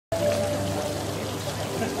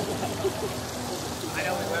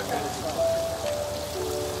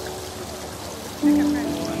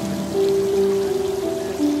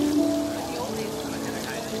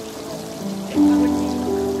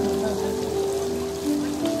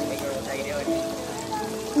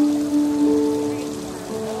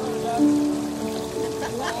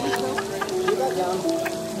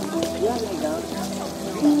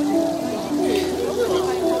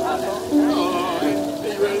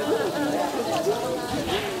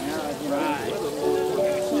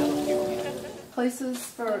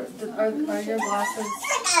Are your glasses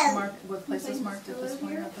marked with places marked at this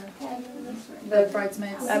point up there? The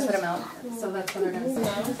bridesmaids? I put them out. So that's what they're going to say.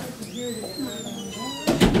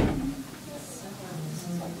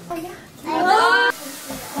 Oh,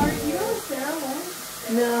 Are you Sarah?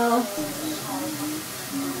 no.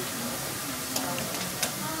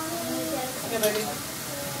 Okay, baby.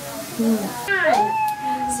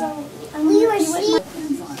 So, we were seeing.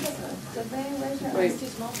 Wait. Too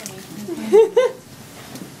small for me.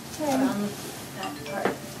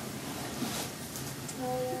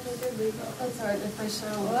 That's alright if I show.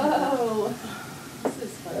 Whoa. This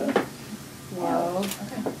is fun. Whoa.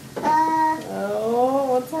 Okay. Oh,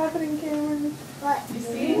 what's happening, Cameron? What? You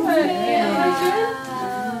see? What?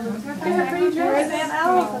 Where's Aunt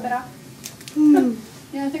Al?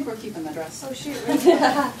 Yeah, I think we're keeping the dress. Oh shoot.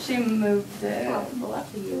 She moved it. How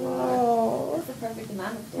lucky you are. Oh. That's the perfect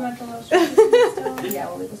amount of You want the little stuff. strawberries? Yeah,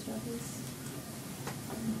 we'll leave the strawberries.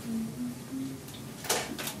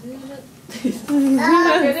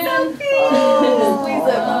 Get in. Squeeze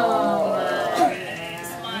it.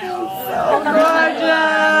 So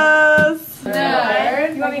gorgeous. No.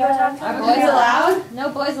 You want me to go talk to her? Boys allowed? No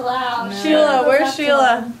boys allowed. No. Sheila, where's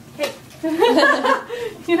Sheila? Hey.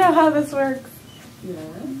 You know how this works. Yeah.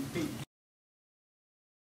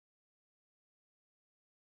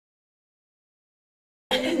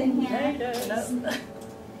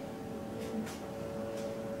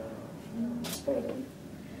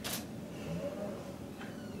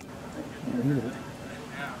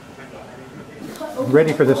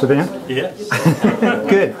 Ready for this event? Yes.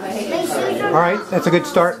 Good. All right, that's a good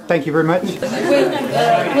start. Thank you very much.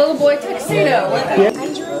 Little boy tuxedo. Yeah.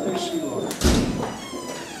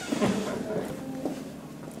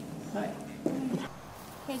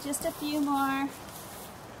 Okay, just a few more.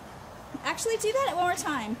 Actually, do that one more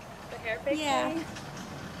time. The hair fix Yeah. thing?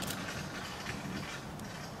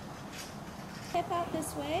 Step out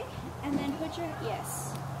this way, and then put your,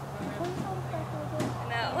 yes.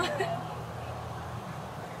 No.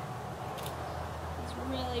 It's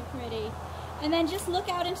really pretty. And then just look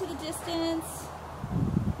out into the distance.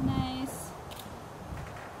 Nice.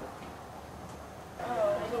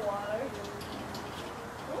 Oh, the water.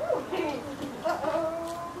 Hey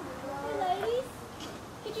ladies,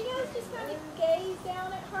 could you guys just kind of gaze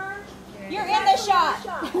down at her? You're in the shot.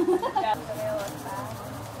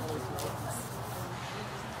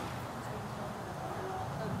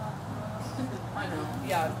 I know.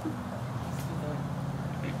 Yeah.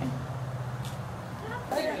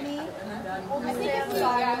 I think if we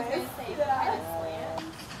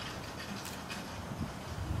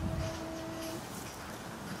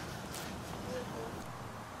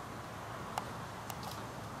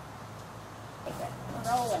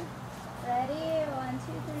rolling. Ready? 1, 2,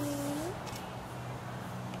 3.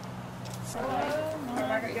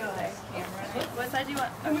 Margaret, go ahead. What side do you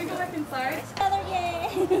want? Can we go back inside? Another yay!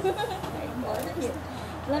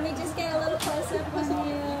 Let me just get a little close up on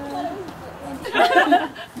you.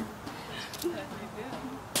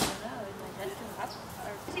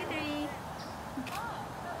 2, 3.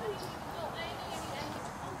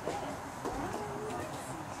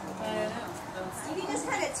 You can just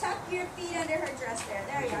kind of tuck your feet under her dress there.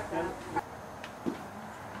 There you go.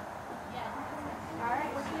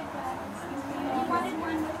 Alright, we're good, guys. You wanted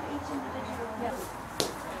one with each individual. Yep.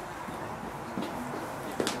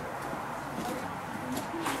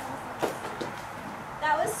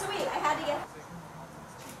 That was sweet. I had to get.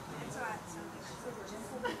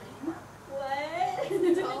 What?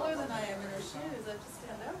 Taller than I am in her shoes. I just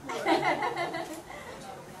stand up for her.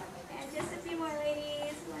 And just a few more,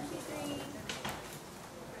 ladies. 1, 2, 3.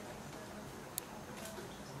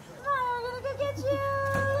 Come on, we're gonna go get you.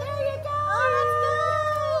 There you go. Oh, let's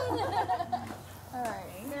go. All right.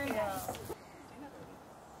 Very nice.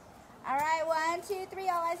 All right, 1, 2, 3.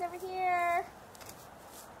 All eyes over here.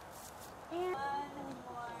 And one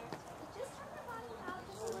more. Just turn your body out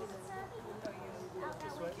just a little bit, sir. Out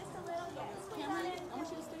that way, just a little. Yes. Cameron, I want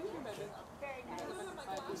you to stay here, baby. Very nice.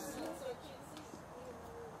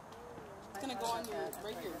 It's gonna go on your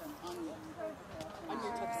right here on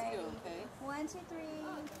your tuxedo, okay? 1, 2, 3.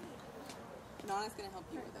 Nana's gonna help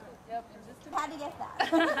you with it. Yep. How to get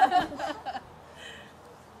that?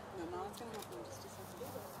 No, Nana's gonna help you in just a second.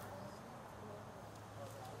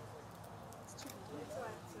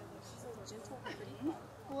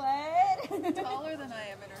 What? Taller than I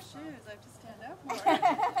am in her shoes. I have to stand up for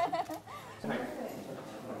her.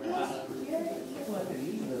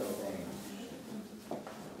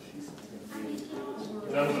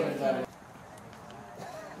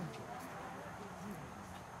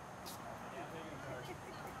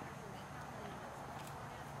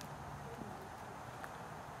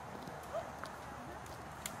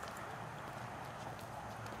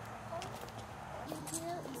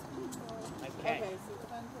 Okay.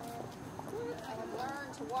 I have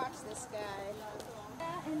learned to watch this guy.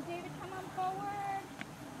 And David, come on forward.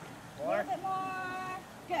 A little bit more.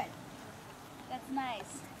 Good. That's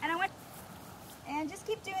nice. And I want. And just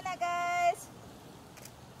keep doing that, guys.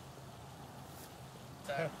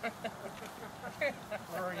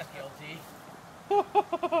 Rory's guilty.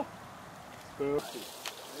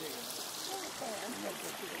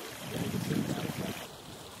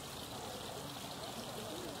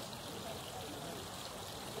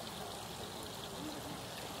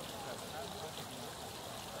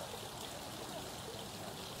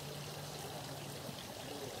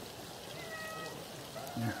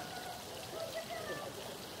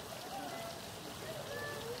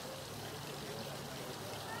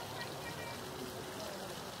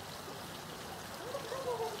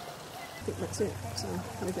 I think that's it. So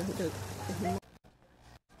maybe I can go.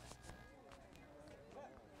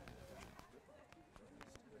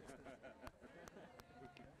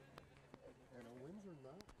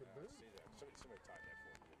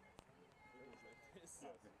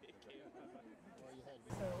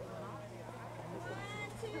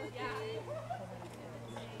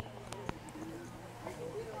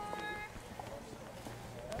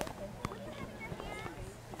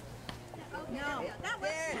 No.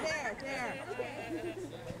 There.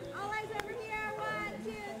 All eyes over here. 1, 2,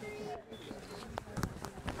 3.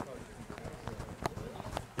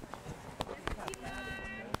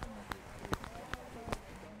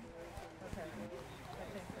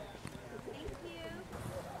 Thank you.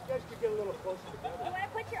 You guys could get a little closer together. You want to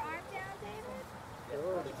put your arm down, David?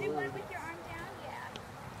 Sure. You do one with your arm down? Yeah.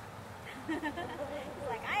 He's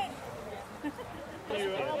like, I ain't.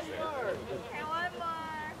 And one more.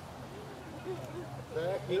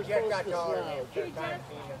 You're supposed to slouch.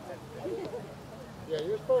 Yeah,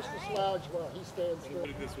 you're supposed to slouch while he stands still. Put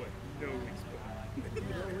it this way. No weak spot.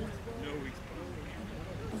 No weak spot.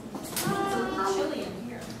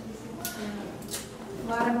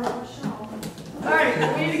 Alright,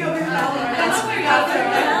 we need to go get Eleanor. That's what we got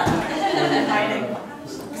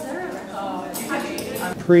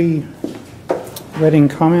there. Pre-wedding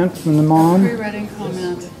comment from the mom. Pre-wedding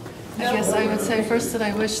comment. I guess I would say first that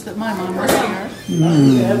I wish that my mom was here.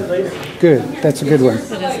 Good. That's a good one. It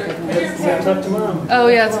is a good one. Oh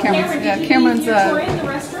yeah, it's Cameron's. Yeah, Cameron's.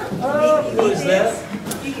 Who is that?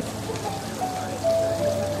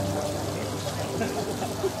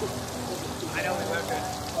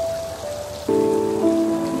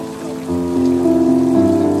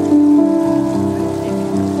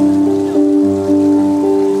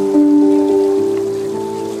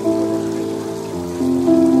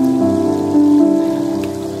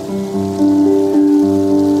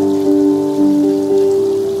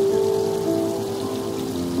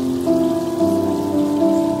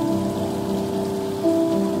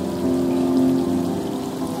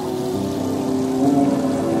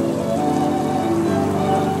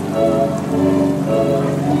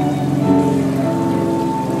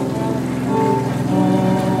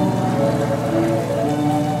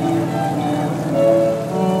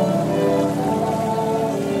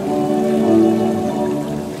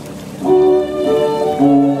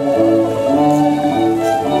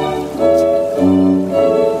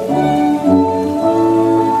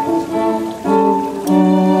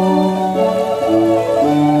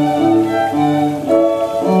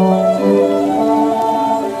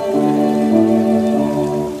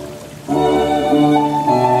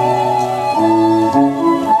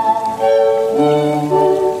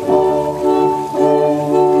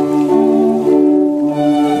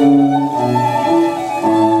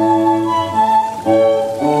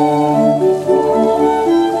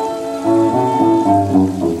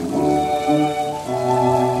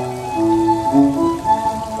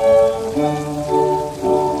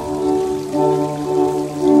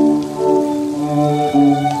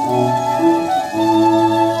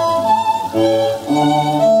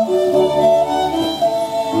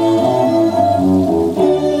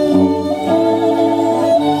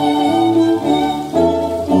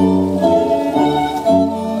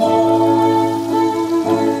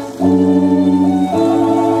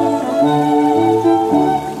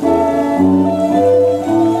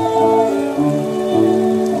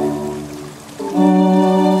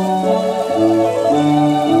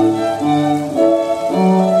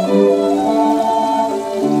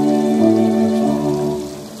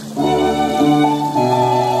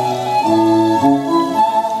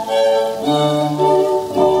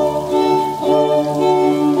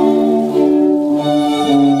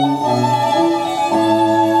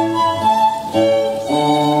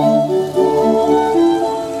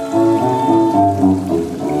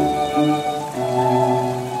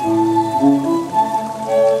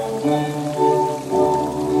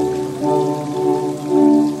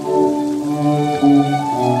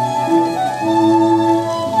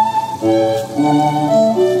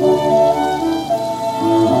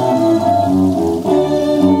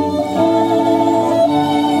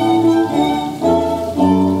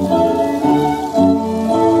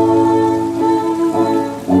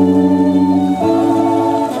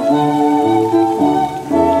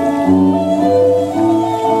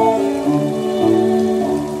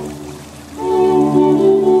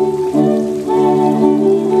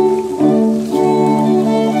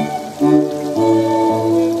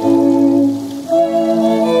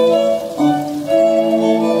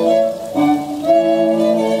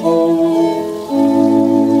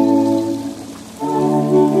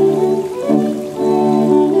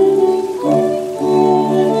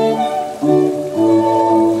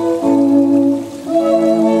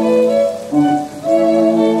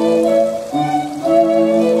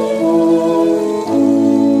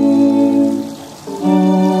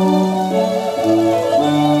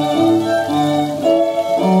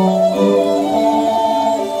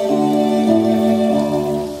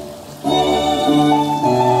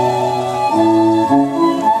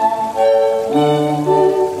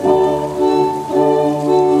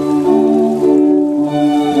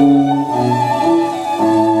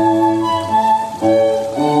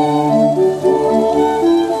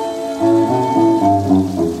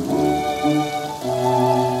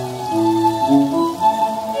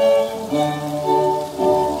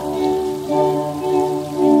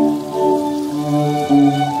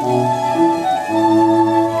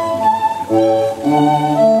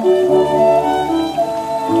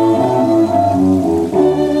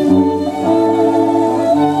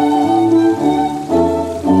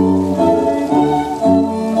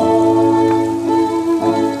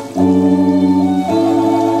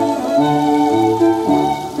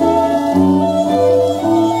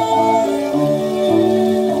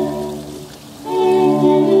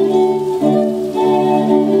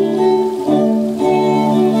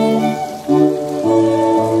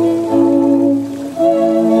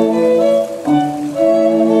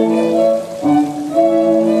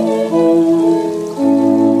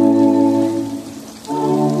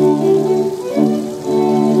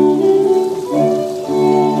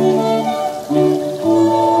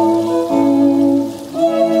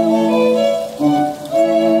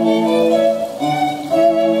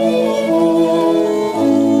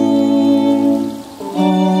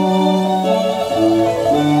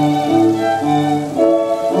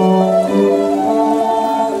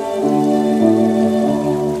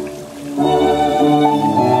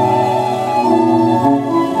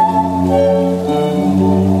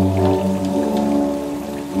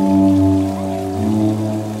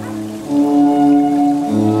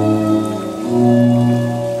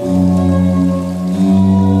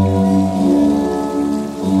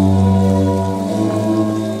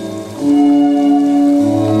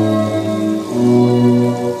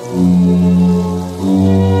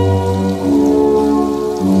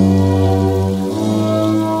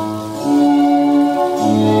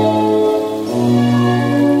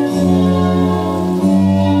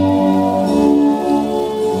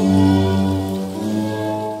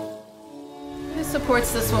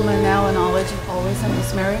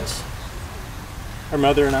 Her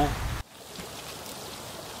mother and I.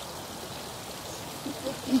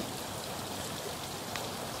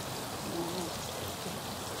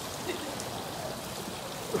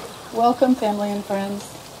 Welcome, family and friends.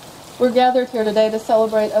 We're gathered here today to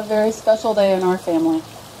celebrate a very special day in our family,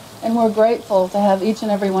 and we're grateful to have each and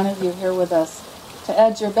every one of you here with us to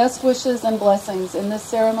add your best wishes and blessings in this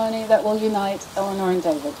ceremony that will unite Eleanor and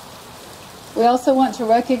David. We also want to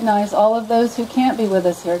recognize all of those who can't be with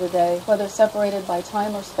us here today, whether separated by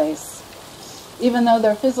time or space. Even though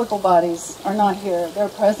their physical bodies are not here, their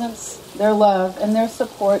presence, their love, and their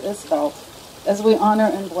support is felt as we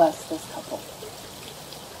honor and bless this couple.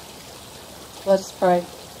 Let us pray.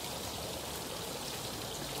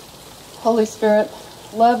 Holy Spirit,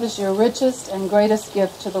 love is your richest and greatest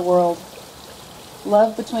gift to the world.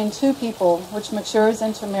 Love between two people, which matures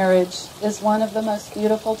into marriage, is one of the most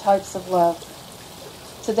beautiful types of love.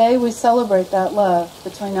 Today we celebrate that love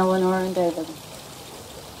between Eleanor and David.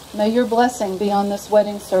 May your blessing be on this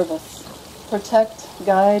wedding service. Protect,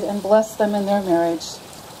 guide, and bless them in their marriage.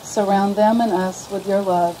 Surround them and us with your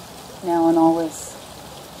love, now and always.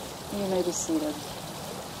 You may be seated.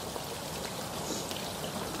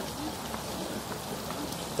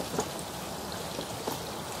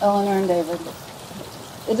 Eleanor and David.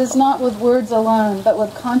 It is not with words alone, but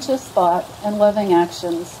with conscious thought and loving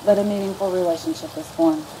actions that a meaningful relationship is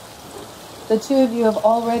formed. The two of you have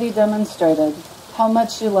already demonstrated how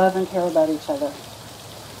much you love and care about each other.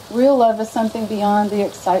 Real love is something beyond the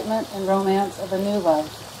excitement and romance of a new love.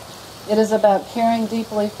 It is about caring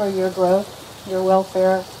deeply for your growth, your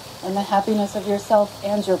welfare, and the happiness of yourself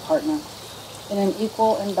and your partner in an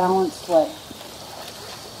equal and balanced way.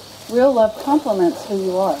 Real love complements who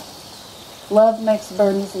you are. Love makes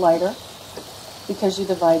burdens lighter because you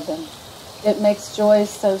divide them. It makes joys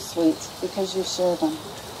so sweet because you share them.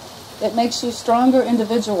 It makes you stronger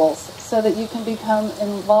individuals so that you can become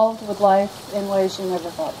involved with life in ways you never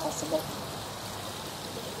thought possible.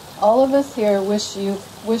 All of us here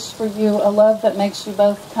wish for you a love that makes you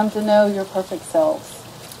both come to know your perfect selves.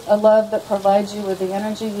 A love that provides you with the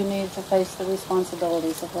energy you need to face the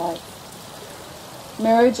responsibilities of life.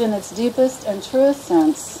 Marriage in its deepest and truest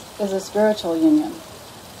sense is a spiritual union,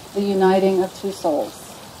 the uniting of two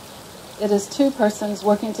souls. It is two persons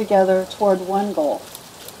working together toward one goal,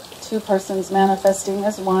 two persons manifesting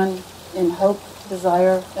as one in hope,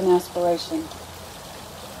 desire, and aspiration.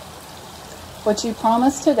 What you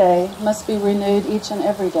promise today must be renewed each and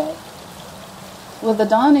every day. With the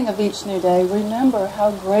dawning of each new day, remember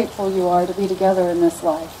how grateful you are to be together in this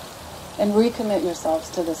life and recommit yourselves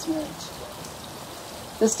to this marriage.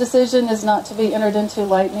 This decision is not to be entered into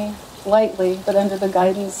lightly, but under the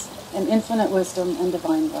guidance and infinite wisdom and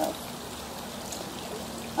divine love.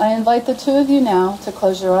 I invite the two of you now to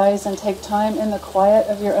close your eyes and take time in the quiet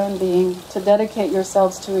of your own being to dedicate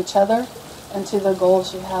yourselves to each other and to the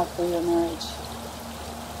goals you have for your marriage.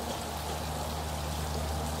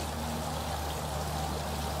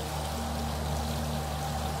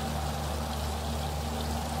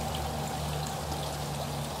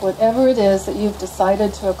 Whatever it is that you've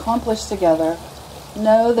decided to accomplish together,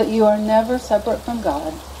 know that you are never separate from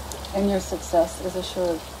God, and your success is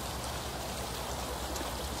assured.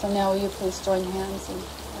 So now will you please join hands and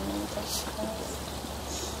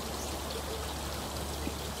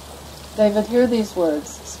David, hear these words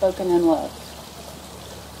spoken in love.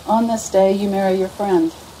 On this day you marry your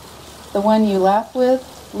friend, the one you laugh with,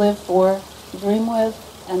 live for, dream with,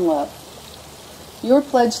 and love. Your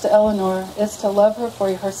pledge to Eleanor is to love her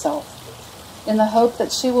for herself, in the hope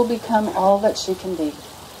that she will become all that she can be.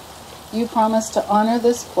 You promise to honor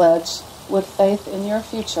this pledge with faith in your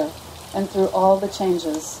future and through all the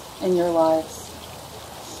changes in your lives.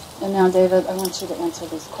 And now, David, I want you to answer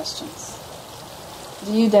these questions.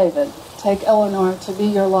 Do you, David, take Eleanor to be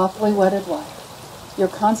your lawfully wedded wife, your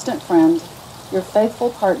constant friend, your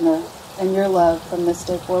faithful partner, and your love from this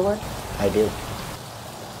day forward? I do.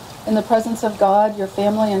 In the presence of God, your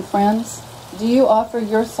family, and friends, do you offer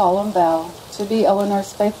your solemn vow to be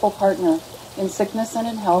Eleanor's faithful partner in sickness and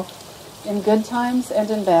in health, in good times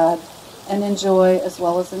and in bad, and in joy as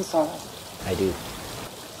well as in sorrow? I do.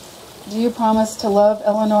 Do you promise to love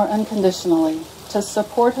Eleanor unconditionally, to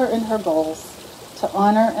support her in her goals, to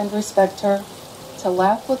honor and respect her, to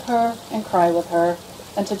laugh with her and cry with her,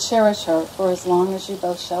 and to cherish her for as long as you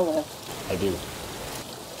both shall live? I do.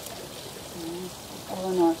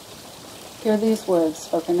 Eleanor, hear these words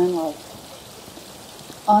spoken in love.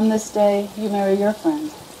 On this day, you marry your friend,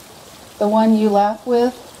 the one you laugh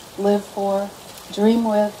with, live for, dream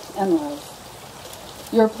with, and love.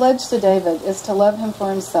 Your pledge to David is to love him for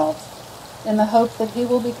himself, in the hope that he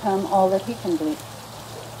will become all that he can be.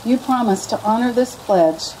 You promise to honor this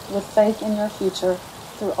pledge with faith in your future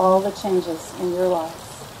through all the changes in your lives.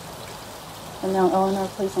 And now, Eleanor,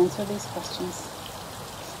 please answer these questions.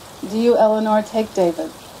 Do you, Eleanor, take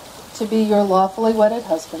David to be your lawfully wedded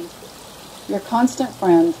husband, your constant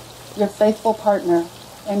friend, your faithful partner,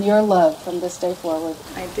 and your love from this day forward?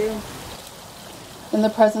 I do. In the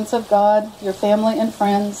presence of God, your family, and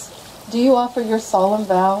friends, do you offer your solemn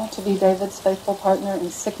vow to be David's faithful partner in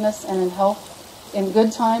sickness and in health, in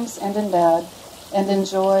good times and in bad, and in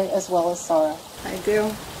joy as well as sorrow? I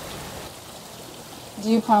do. Do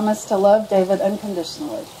you promise to love David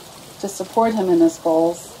unconditionally, to support him in his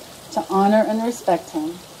goals, to honor and respect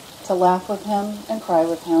him, to laugh with him and cry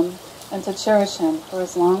with him, and to cherish him for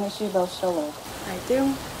as long as you both shall live? I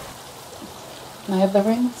do. May I have the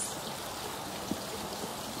rings?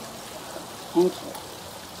 Thank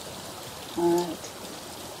you. All right.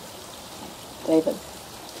 David,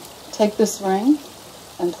 take this ring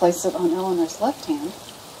and place it on Eleanor's left hand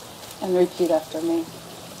and repeat after me.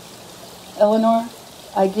 Eleanor,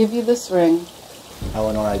 I give you this ring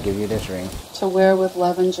Eleanor, I give you this ring to wear with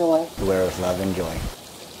love and joy. to wear with love and joy.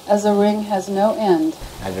 As a ring has no end,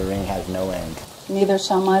 As a ring has no end, neither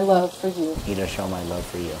shall my love for you. neither shall my love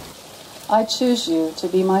for you. I choose you to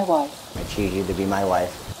be my wife I choose you to be my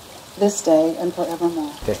wife this day and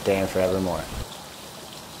forevermore. this day and forevermore.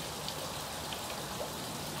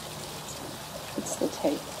 It's the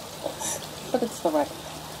tape, but it's the right thing.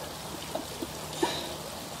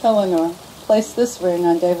 Eleanor, place this ring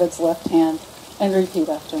on David's left hand and repeat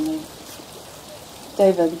after me.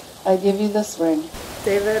 David, I give you this ring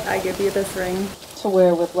David, I give you this ring to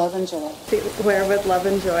wear with love and joy. to wear with love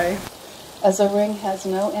and joy. As a ring has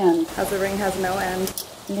no end, As a ring has no end,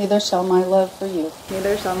 neither shall my love for you.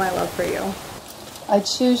 neither shall my love for you. I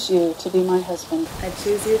choose you to be my husband I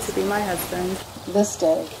choose you to be my husband this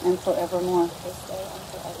day and forevermore. This day and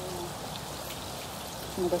forevermore.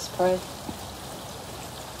 Let us pray.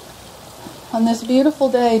 On this beautiful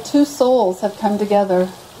day, two souls have come together,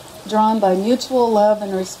 drawn by mutual love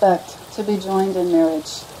and respect, to be joined in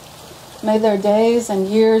marriage. May their days and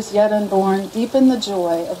years yet unborn deepen the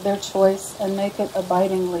joy of their choice and make it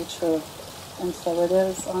abidingly true. And so it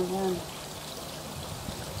is. Amen.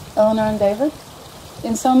 Eleanor and David,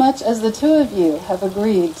 in so much as the two of you have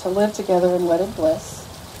agreed to live together in wedded bliss,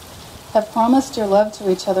 have promised your love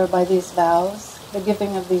to each other by these vows, the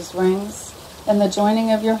giving of these rings, and the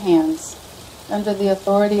joining of your hands, under the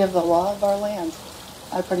authority of the law of our land,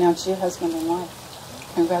 I pronounce you husband and wife.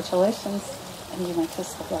 Congratulations, and you may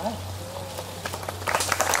kiss the bride.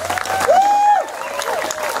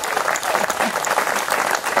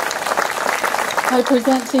 I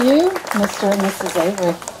present to you Mr. and Mrs.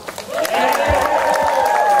 Avery.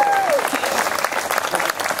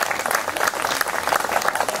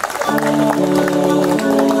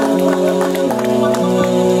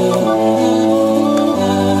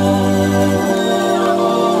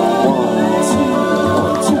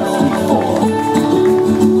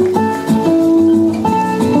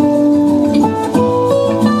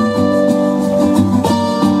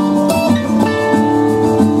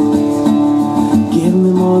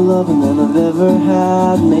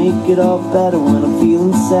 Make it all better when I'm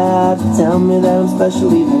feeling sad. Tell me that I'm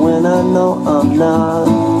special even when I know I'm not.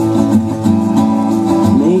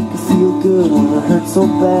 Make it feel good when it hurts so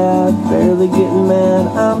bad. Barely getting mad,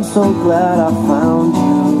 I'm so glad I found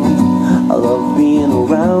you. I love being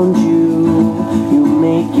around you. You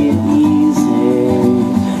make it easy.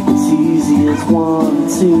 It's easy as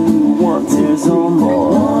 1, 2, 1, 2. There's only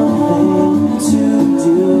one thing to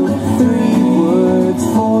do. 3 words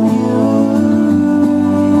for you.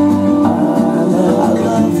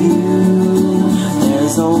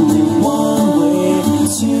 There's only one way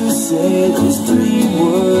to say those 3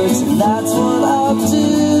 words, and that's what I'll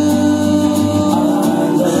do.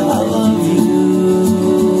 I love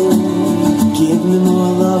you. Give me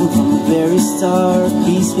more love from the very start.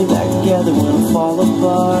 Piece me back together when I fall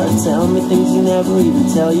apart. Tell me things you never even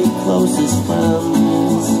tell your closest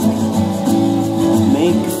friends.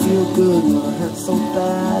 Make it feel good when it hurts so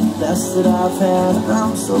bad. Best that I've had,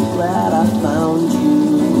 I'm so glad I found you.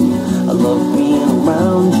 I love being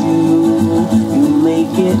around you. You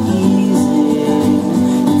make it easy.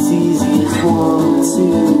 It's easy as 1,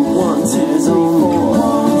 2, 1, 2.